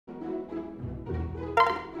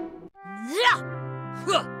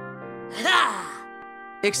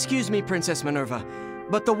Excuse me, Princess Minerva,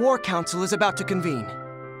 but the War Council is about to convene.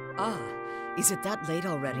 Ah, is it that late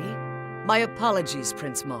already? My apologies,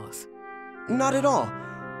 Prince Marth. Not at all.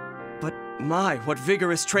 But my, what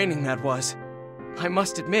vigorous training that was. I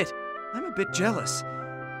must admit, I'm a bit jealous.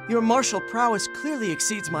 Your martial prowess clearly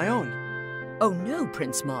exceeds my own. Oh no,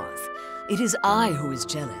 Prince Marth. It is I who is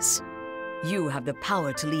jealous. You have the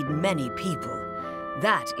power to lead many people.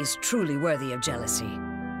 That is truly worthy of jealousy.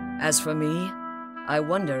 As for me, I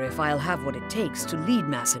wonder if I'll have what it takes to lead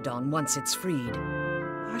Macedon once it's freed.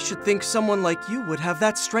 I should think someone like you would have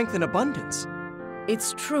that strength in abundance.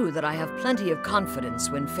 It's true that I have plenty of confidence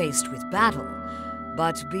when faced with battle,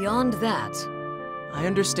 but beyond that... I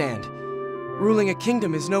understand. Ruling a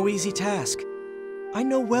kingdom is no easy task. I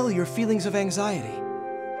know well your feelings of anxiety.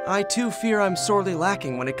 I too fear I'm sorely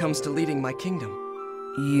lacking when it comes to leading my kingdom.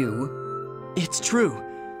 You? It's true.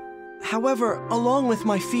 However, along with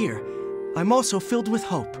my fear, I'm also filled with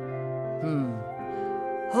hope.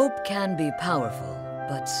 Hope can be powerful,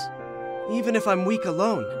 but... Even if I'm weak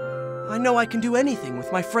alone, I know I can do anything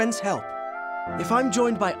with my friends' help. If I'm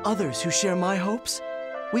joined by others who share my hopes,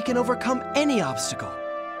 we can overcome any obstacle.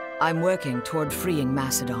 I'm working toward freeing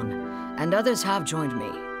Macedon, and others have joined me.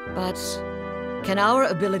 But can our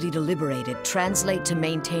ability to liberate it translate to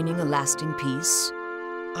maintaining a lasting peace?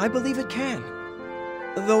 I believe it can.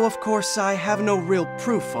 Though, of course, I have no real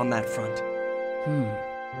proof on that front.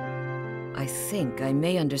 I think I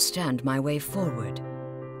may understand my way forward.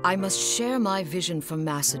 I must share my vision for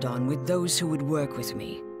Macedon with those who would work with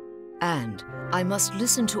me. And I must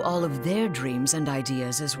listen to all of their dreams and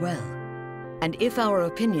ideas as well. And if our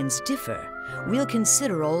opinions differ, we'll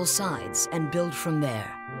consider all sides and build from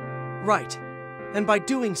there. Right. And by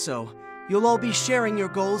doing so, you'll all be sharing your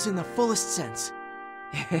goals in the fullest sense.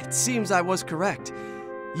 It seems I was correct.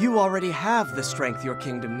 You already have the strength your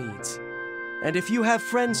kingdom needs. And if you have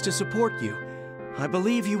friends to support you, I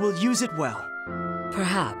believe you will use it well.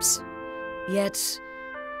 Perhaps. Yet,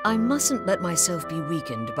 I mustn't let myself be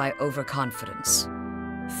weakened by overconfidence.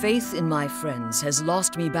 Faith in my friends has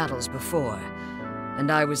lost me battles before, and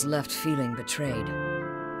I was left feeling betrayed.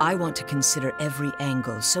 I want to consider every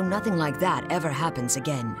angle so nothing like that ever happens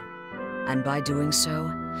again. And by doing so,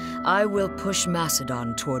 I will push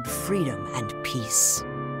Macedon toward freedom and peace.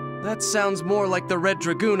 That sounds more like the Red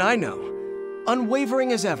Dragoon I know.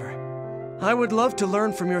 Unwavering as ever. I would love to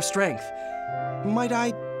learn from your strength. Might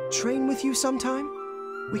I train with you sometime?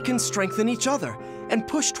 We can strengthen each other and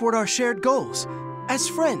push toward our shared goals, as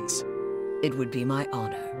friends. It would be my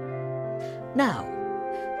honor. Now,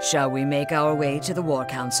 shall we make our way to the War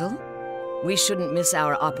Council? We shouldn't miss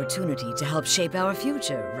our opportunity to help shape our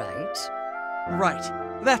future, right?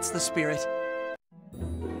 Right. That's the spirit.